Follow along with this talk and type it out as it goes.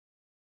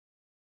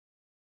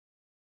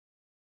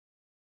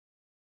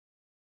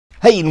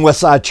Hey, Eden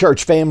Westside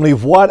Church family,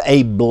 what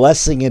a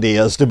blessing it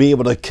is to be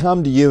able to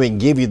come to you and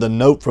give you the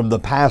note from the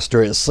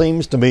pastor. It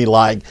seems to me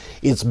like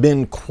it's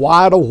been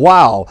quite a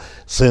while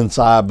since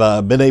I've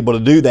been able to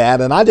do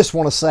that. And I just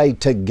want to say,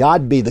 to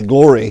God be the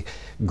glory,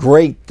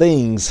 great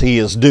things He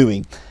is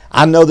doing.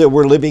 I know that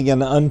we're living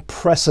in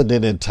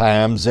unprecedented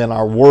times in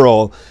our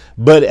world,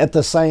 but at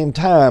the same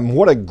time,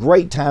 what a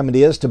great time it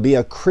is to be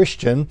a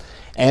Christian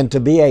and to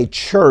be a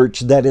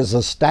church that is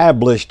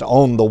established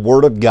on the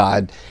Word of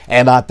God.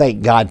 And I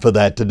thank God for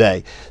that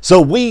today.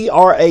 So we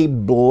are a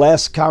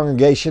blessed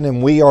congregation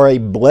and we are a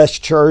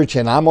blessed church.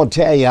 And I'm going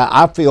to tell you,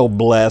 I feel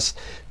blessed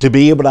to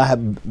be able to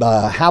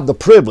have the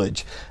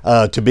privilege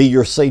to be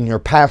your senior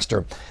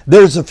pastor.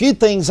 There's a few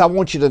things I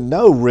want you to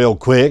know real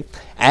quick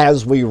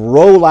as we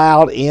roll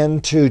out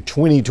into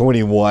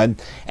 2021.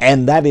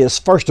 And that is,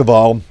 first of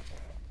all,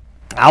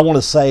 I want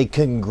to say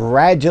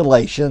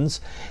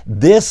congratulations.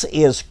 This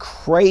is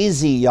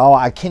crazy, y'all.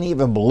 I can't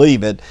even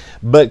believe it.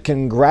 But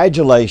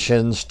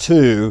congratulations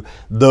to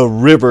the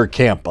River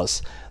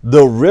Campus.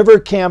 The River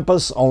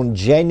Campus on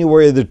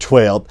January the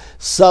 12th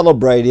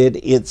celebrated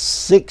its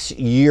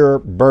 6-year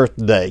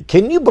birthday.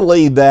 Can you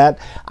believe that?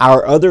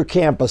 Our other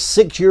campus,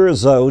 6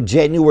 years old,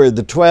 January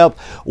the 12th.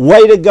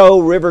 Way to go,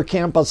 River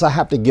Campus. I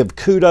have to give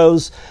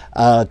kudos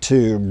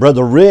to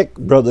Brother Rick,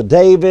 Brother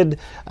David,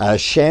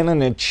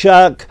 Shannon and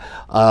Chuck,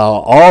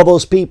 all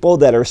those people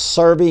that are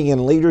serving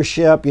in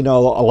leadership. You know,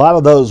 a lot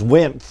of those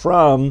went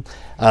from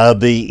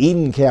the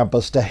Eden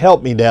campus to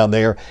help me down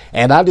there.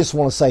 And I just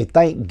want to say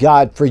thank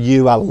God for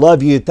you. I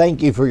love you.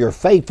 Thank you for your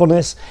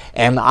faithfulness.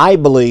 And I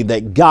believe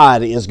that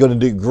God is going to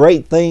do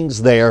great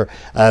things there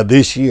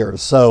this year.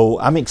 So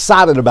I'm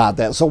excited about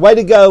that. So way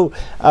to go,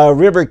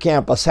 River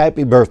Campus.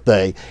 Happy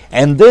birthday.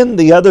 And then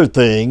the other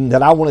thing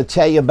that I want to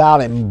tell you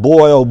about, and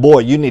boy, oh boy,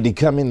 you need to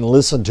come in and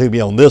listen to me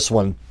on this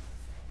one.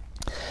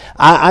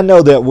 I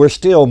know that we're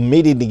still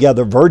meeting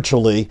together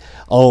virtually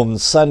on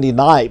Sunday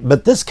night,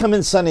 but this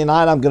coming Sunday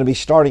night, I'm going to be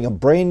starting a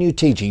brand new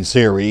teaching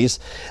series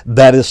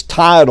that is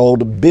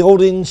titled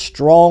Building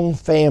Strong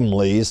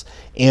Families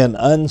in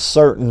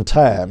Uncertain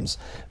Times.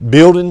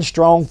 Building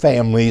Strong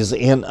Families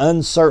in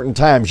Uncertain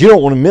Times. You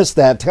don't want to miss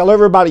that. Tell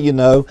everybody you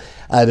know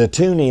to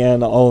tune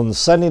in on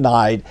Sunday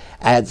night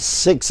at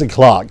 6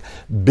 o'clock.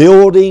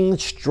 Building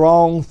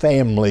Strong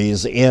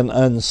Families in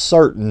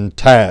Uncertain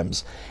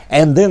Times.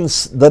 And then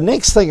the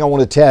next thing I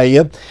want to tell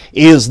you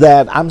is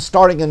that I'm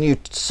starting a new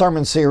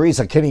sermon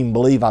series. I can't even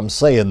believe I'm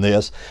saying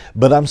this,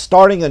 but I'm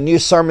starting a new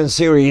sermon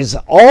series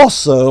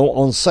also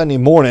on Sunday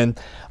morning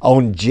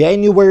on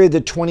January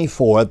the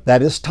 24th,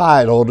 that is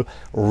titled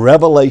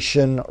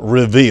Revelation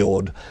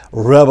Revealed.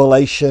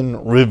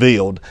 Revelation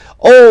Revealed.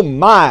 Oh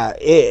my,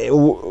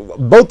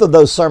 both of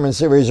those sermon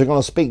series are going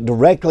to speak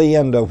directly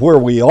into where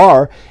we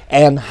are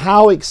and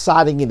how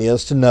exciting it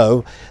is to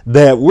know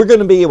that we're going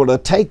to be able to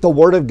take the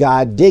Word of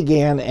God, dig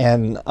in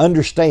and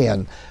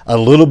understand a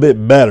little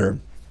bit better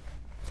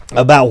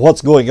about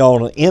what's going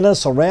on in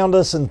us, around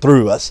us, and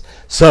through us.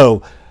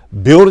 So,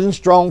 Building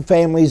Strong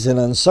Families in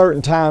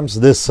Uncertain Times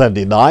this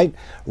Sunday night.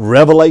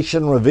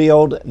 Revelation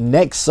Revealed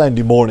next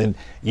Sunday morning.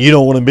 You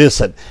don't want to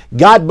miss it.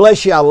 God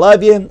bless you. I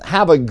love you.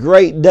 Have a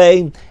great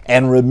day.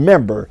 And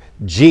remember,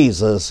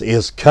 Jesus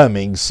is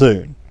coming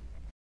soon.